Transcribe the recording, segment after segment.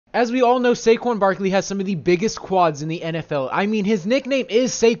As we all know, Saquon Barkley has some of the biggest quads in the NFL. I mean, his nickname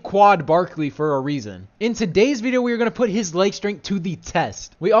is Saquon Barkley for a reason. In today's video, we are going to put his leg strength to the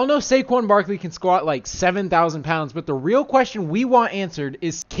test. We all know Saquon Barkley can squat like 7,000 pounds, but the real question we want answered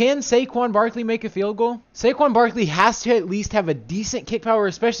is, can Saquon Barkley make a field goal? Saquon Barkley has to at least have a decent kick power,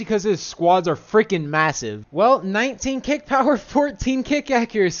 especially because his squads are freaking massive. Well, 19 kick power, 14 kick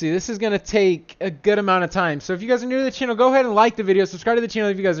accuracy. This is going to take a good amount of time. So if you guys are new to the channel, go ahead and like the video, subscribe to the channel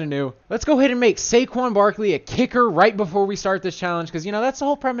if you guys are new. Let's go ahead and make Saquon Barkley a kicker right before we start this challenge, because you know that's the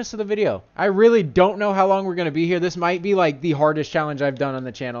whole premise of the video. I really don't know how long we're going to be here. This might be like the hardest challenge I've done on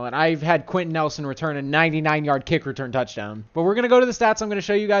the channel, and I've had Quentin Nelson return a 99-yard kick return touchdown. But we're going to go to the stats. I'm going to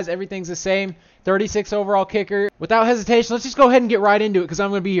show you guys everything's the same. 36 overall kicker. Without hesitation, let's just go ahead and get right into it because I'm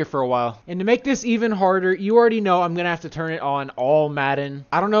going to be here for a while. And to make this even harder, you already know I'm going to have to turn it on all Madden.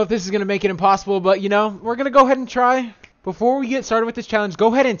 I don't know if this is going to make it impossible, but you know, we're going to go ahead and try. Before we get started with this challenge,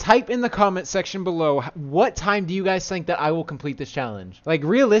 go ahead and type in the comment section below what time do you guys think that I will complete this challenge. Like,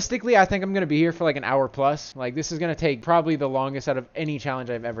 realistically, I think I'm going to be here for like an hour plus. Like, this is going to take probably the longest out of any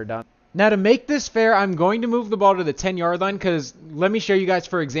challenge I've ever done. Now, to make this fair, I'm going to move the ball to the 10-yard line because let me show you guys,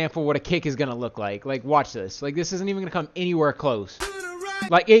 for example, what a kick is going to look like. Like, watch this. Like, this isn't even going to come anywhere close.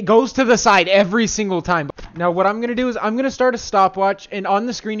 Like, it goes to the side every single time. Now, what I'm going to do is I'm going to start a stopwatch, and on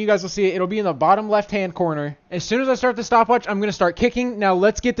the screen, you guys will see it. It'll be in the bottom left-hand corner. As soon as I start the stopwatch, I'm going to start kicking. Now,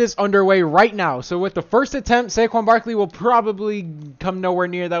 let's get this underway right now. So, with the first attempt, Saquon Barkley will probably come nowhere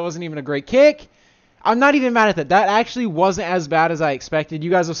near. That wasn't even a great kick. I'm not even mad at that. That actually wasn't as bad as I expected.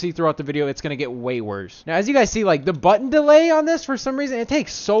 You guys will see throughout the video, it's going to get way worse. Now, as you guys see, like, the button delay on this, for some reason, it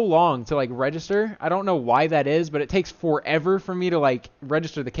takes so long to, like, register. I don't know why that is, but it takes forever for me to, like,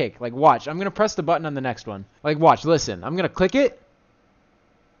 register the kick. Like, watch. I'm going to press the button on the next one. Like, watch. Listen. I'm going to click it.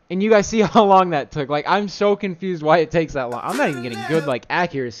 And you guys see how long that took. Like, I'm so confused why it takes that long. I'm not even getting good, like,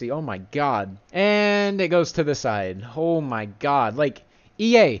 accuracy. Oh, my God. And it goes to the side. Oh, my God. Like,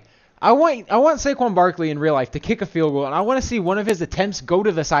 EA. I want Saquon Barkley in real life to kick a field goal, and I want to see one of his attempts go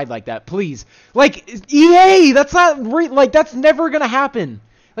to the side like that, please. Like, EA, that's not like, that's never gonna happen.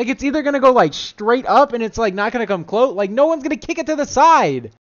 Like, it's either gonna go like straight up, and it's like not gonna come close. Like, no one's gonna kick it to the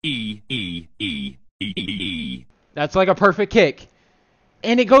side. That's like a perfect kick,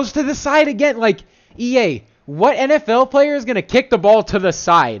 and it goes to the side again. Like, EA. What NFL player is going to kick the ball to the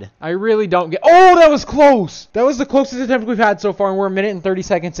side? I really don't get... Oh, that was close. That was the closest attempt we've had so far, and we're a minute and 30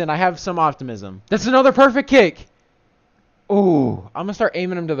 seconds in. I have some optimism. That's another perfect kick. Oh, I'm going to start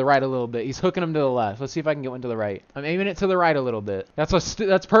aiming him to the right a little bit. He's hooking him to the left. Let's see if I can get one to the right. I'm aiming it to the right a little bit.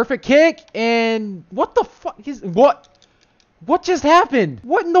 That's perfect kick, and... What the fuck is... What just happened?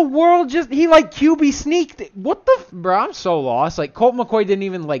 What in the world just... He, like, QB sneaked it. What the... Bro, I'm so lost. Like, Colt McCoy didn't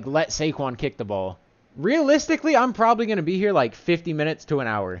even, like, let Saquon kick the ball. Realistically, I'm probably going to be here like 50 minutes to an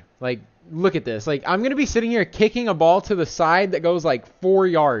hour. Like, look at this. Like, I'm going to be sitting here kicking a ball to the side that goes like 4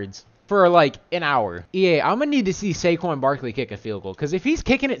 yards for like an hour. EA, I'm going to need to see Saquon Barkley kick a field goal. Because if he's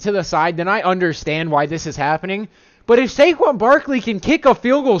kicking it to the side, then I understand why this is happening. But if Saquon Barkley can kick a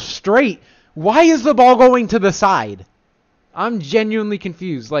field goal straight, why is the ball going to the side? I'm genuinely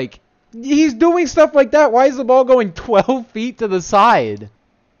confused. Like, he's doing stuff like that. Why is the ball going 12 feet to the side?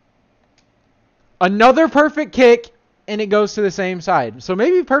 Another perfect kick, and it goes to the same side. So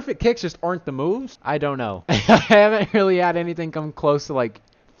maybe perfect kicks just aren't the moves. I don't know. I haven't really had anything come close to like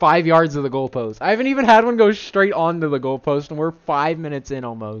 5 yards of the goalpost. I haven't even had one go straight onto the goalpost, and we're 5 minutes in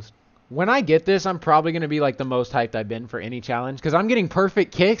almost. When I get this, I'm probably going to be like the most hyped I've been for any challenge because I'm getting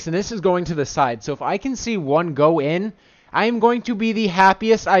perfect kicks, and this is going to the side. So if I can see one go in, I am going to be the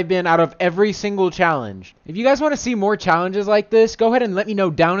happiest I've been out of every single challenge. If you guys want to see more challenges like this, go ahead and let me know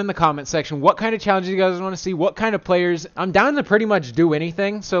down in the comment section what kind of challenges you guys want to see, what kind of players. I'm down to pretty much do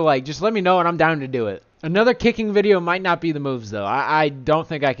anything, so like just let me know and I'm down to do it. Another kicking video might not be the moves though. I don't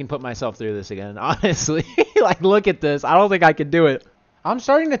think I can put myself through this again, honestly. Like, look at this. I don't think I could do it. I'm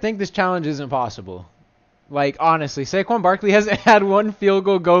starting to think this challenge isn't possible. Like, honestly, Saquon Barkley hasn't had one field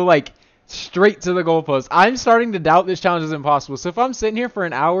goal go like straight to the goalpost. I'm starting to doubt this challenge is impossible. So if I'm sitting here for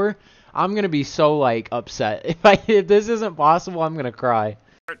an hour, I'm gonna be so like upset. If this isn't possible, I'm gonna cry.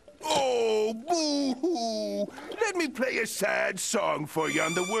 Oh, boo-hoo! Let me play a sad song for you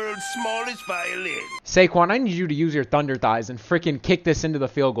on the world's smallest violin. Saquon, I need you to use your thunder thighs and freaking kick this into the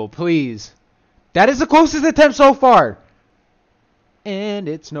field goal, please. That is the closest attempt so far. And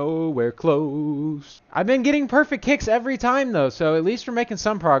it's nowhere close. I've been getting perfect kicks every time, though, so at least we're making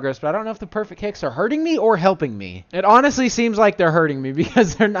some progress, but I don't know if the perfect kicks are hurting me or helping me. It honestly seems like they're hurting me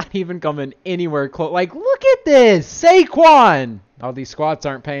because they're not even coming anywhere close. Like, look at this! Saquon! All these squats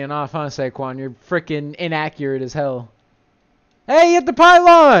aren't paying off, huh, Saquon? You're freaking inaccurate as hell. Hey, hit the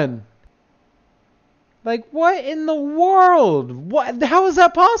pylon! Like, what in the world? What? How is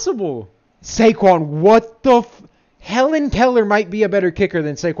that possible? Saquon, what the Helen Keller might be a better kicker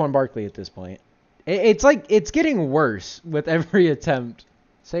than Saquon Barkley at this point. It's like, it's getting worse with every attempt.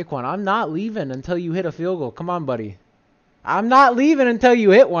 Saquon, I'm not leaving until you hit a field goal. Come on, buddy. I'm not leaving until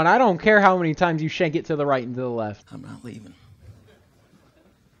you hit one. I don't care how many times you shank it to the right and to the left. I'm not leaving.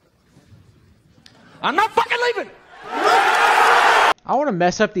 I'm not fucking leaving! I want to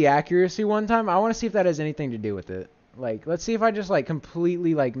mess up the accuracy one time. I want to see if that has anything to do with it. Like, let's see if I just, like,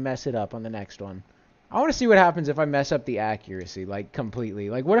 completely, like, mess it up on the next one. I want to see what happens if I mess up the accuracy, like, completely.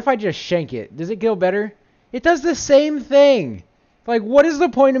 Like, what if I just shank it? Does it go better? It does the same thing. Like, what is the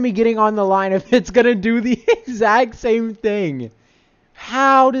point of me getting on the line if it's going to do the exact same thing?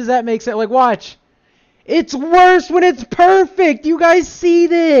 How does that make sense? Like, watch. It's worse when it's perfect. You guys see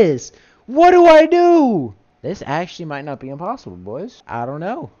this. What do I do? This actually might not be impossible, boys. I don't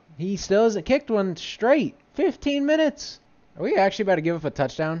know. He still hasn't kicked one straight. 15 minutes. Are we actually about to give up a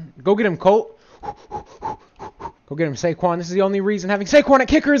touchdown? Go get him, Colt. Go get him, Saquon. This is the only reason having Saquon at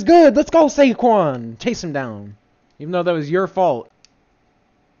kicker is good. Let's go, Saquon. Chase him down. Even though that was your fault.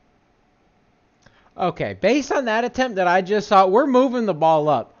 Okay, based on that attempt that I just saw, we're moving the ball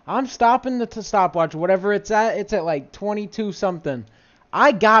up. I'm stopping the stopwatch. Whatever it's at like 22 something.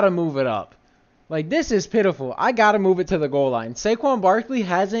 I gotta move it up. Like, this is pitiful. I gotta move it to the goal line. Saquon Barkley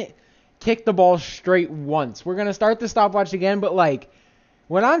hasn't kicked the ball straight once. We're gonna start the stopwatch again, but like,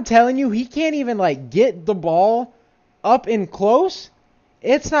 when I'm telling you he can't even like get the ball up in close,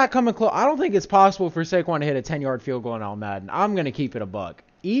 it's not coming close. I don't think it's possible for Saquon to hit a 10-yard field goal in all Madden. I'm gonna keep it a buck.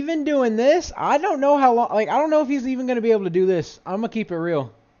 Even doing this, I don't know how long. Like, I don't know if he's even gonna be able to do this. I'm gonna keep it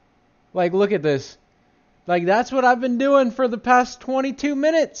real. Like, look at this. Like, that's what I've been doing for the past 22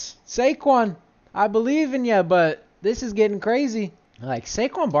 minutes. Saquon, I believe in you, but this is getting crazy. Like,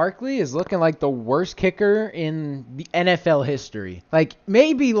 Saquon Barkley is looking like the worst kicker in the NFL history. Like,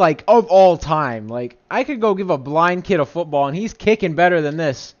 maybe, like, of all time. Like, I could go give a blind kid a football, and he's kicking better than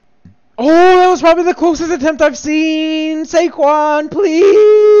this. Oh, that was probably the closest attempt I've seen. Saquon,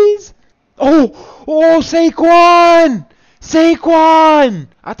 please. Oh, Saquon. Saquon.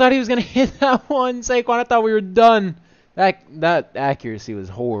 I thought he was going to hit that one. Saquon, I thought we were done. That accuracy was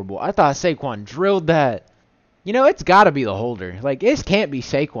horrible. I thought Saquon drilled that. You know, it's got to be the holder. Like, this can't be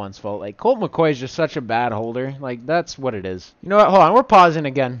Saquon's fault. Like, Colt McCoy is just such a bad holder. Like, that's what it is. You know what? Hold on. We're pausing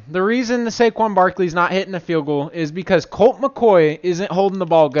again. The reason the Saquon Barkley's not hitting a field goal is because Colt McCoy isn't holding the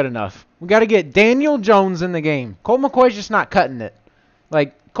ball good enough. We got to get Daniel Jones in the game. Colt McCoy's just not cutting it.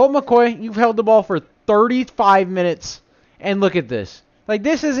 Like, Colt McCoy, you've held the ball for 35 minutes, and look at this. Like,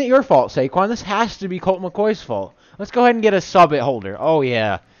 this isn't your fault, Saquon. This has to be Colt McCoy's fault. Let's go ahead and get a sub at holder. Oh,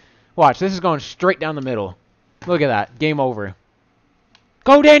 yeah. Watch. This is going straight down the middle. Look at that. Game over.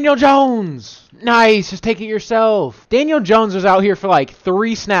 Go, Daniel Jones! Nice. Just take it yourself. Daniel Jones was out here for like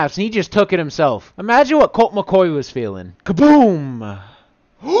 3 snaps, and he just took it himself. Imagine what Colt McCoy was feeling. Kaboom!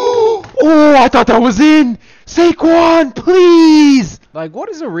 Oh, I thought that was in! Saquon, please! Like, what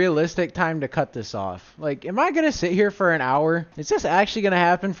is a realistic time to cut this off? Like, am I going to sit here for an hour? Is this actually going to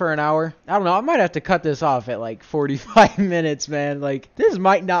happen for an hour? I don't know. I might have to cut this off at, like, 45 minutes, man. Like, this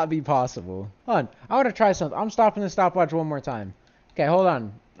might not be possible. Hold on. I want to try something. I'm stopping the stopwatch one more time. Okay, hold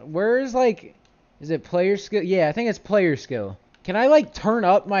on. Where is, like, is it player skill? Yeah, I think it's player skill. Can I, like, turn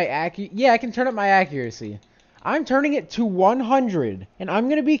up my accuracy? Yeah, I can turn up my accuracy. I'm turning it to 100, and I'm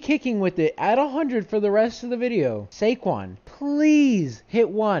going to be kicking with it at 100 for the rest of the video. Saquon, please hit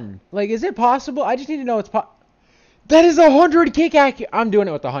 1. Like, is it possible? I just need to know it's That is 100 kick accuracy. I'm doing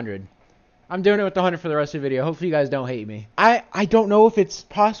it with 100. I'm doing it with 100 for the rest of the video. Hopefully you guys don't hate me. I don't know if it's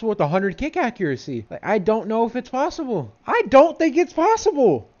possible with 100 kick accuracy. Like, I don't know if it's possible. I don't think it's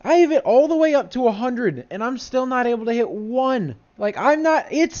possible. I have it all the way up to 100, and I'm still not able to hit 1. Like,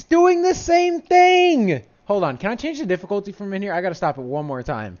 it's doing the same thing. Hold on. Can I change the difficulty from in here? I got to stop it one more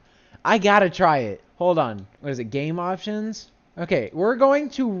time. I got to try it. Hold on. What is it? Game options? Okay. We're going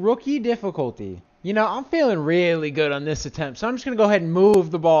to rookie difficulty. You know, I'm feeling really good on this attempt. So I'm just going to go ahead and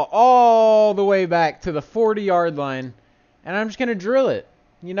move the ball all the way back to the 40-yard line. And I'm just going to drill it.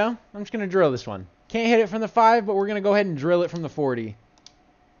 You know? I'm just going to drill this one. Can't hit it from the 5, but we're going to go ahead and drill it from the 40.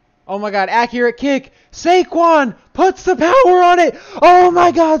 Oh my god, accurate kick. Saquon puts the power on it. Oh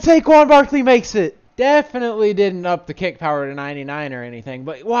my god, Saquon Barkley makes it. Definitely didn't up the kick power to 99 or anything.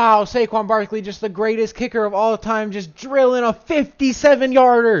 But wow, Saquon Barkley, just the greatest kicker of all time, just drilling a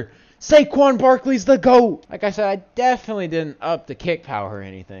 57-yarder. Saquon Barkley's the GOAT. Like I said, I definitely didn't up the kick power or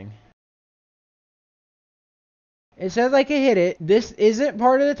anything. It says I can hit it. This isn't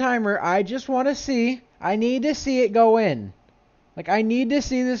part of the timer. I just want to see. I need to see it go in. Like, I need to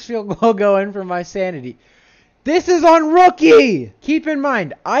see this field goal go in for my sanity. This is on rookie! Keep in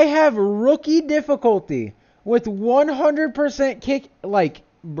mind, I have rookie difficulty with 100% kick, like,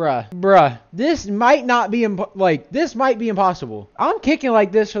 bruh. This might not be, this might be impossible. I'm kicking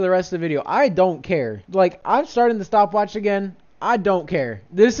like this for the rest of the video. I don't care. Like, I'm starting the stopwatch again. I don't care.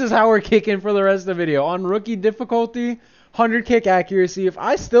 This is how we're kicking for the rest of the video. On rookie difficulty, 100 kick accuracy. If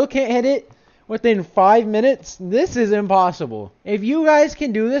I still can't hit it within 5 minutes, this is impossible. If you guys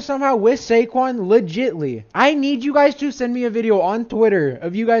can do this somehow with Saquon, legitly, I need you guys to send me a video on Twitter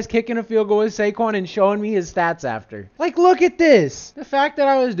of you guys kicking a field goal with Saquon and showing me his stats after. Like, look at this. The fact that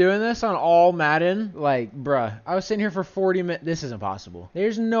I was doing this on all Madden, like, bruh, I was sitting here for 40 minutes. This is impossible.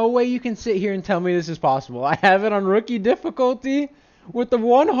 There's no way you can sit here and tell me this is possible. I have it on rookie difficulty with the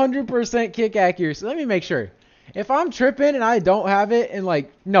 100% kick accuracy. Let me make sure. If I'm tripping and I don't have it and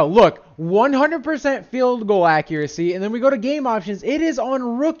like, no, look, 100% field goal accuracy, and then we go to game options, it is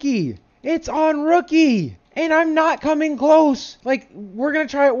on rookie. It's on rookie. And I'm not coming close. Like, we're going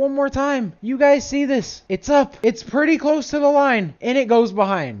to try it one more time. You guys see this? It's up. It's pretty close to the line, and it goes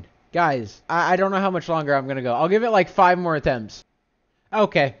behind. Guys, I don't know how much longer I'm going to go. I'll give it like 5 more attempts.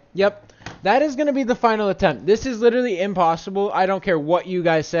 Okay, yep. That is going to be the final attempt. This is literally impossible. I don't care what you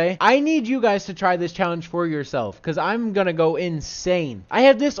guys say. I need you guys to try this challenge for yourself because I'm going to go insane. I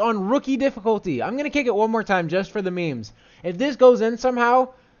have this on rookie difficulty. I'm going to kick it one more time just for the memes. If this goes in somehow,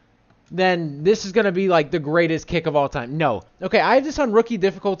 then this is going to be like the greatest kick of all time. No. Okay, I have this on rookie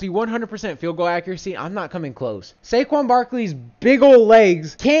difficulty, 100% field goal accuracy. I'm not coming close. Saquon Barkley's big old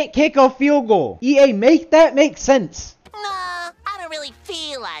legs can't kick a field goal. EA, make that make sense. Nah, I don't really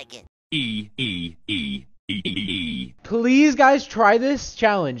feel like it. Please, guys, try this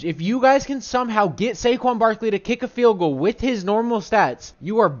challenge. If you guys can somehow get Saquon Barkley to kick a field goal with his normal stats,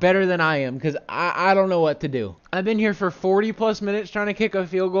 you are better than I am because I don't know what to do. I've been here for 40 plus minutes trying to kick a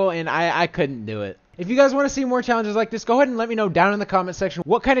field goal and I couldn't do it. If you guys want to see more challenges like this, go ahead and let me know down in the comment section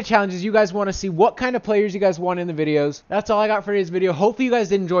what kind of challenges you guys want to see, what kind of players you guys want in the videos. That's all I got for today's video. Hopefully you guys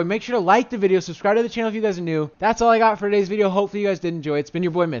did enjoy. Make sure to like the video, subscribe to the channel if you guys are new. That's all I got for today's video. Hopefully you guys did enjoy. It's been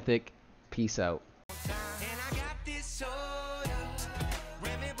your boy Mythic. Peace out.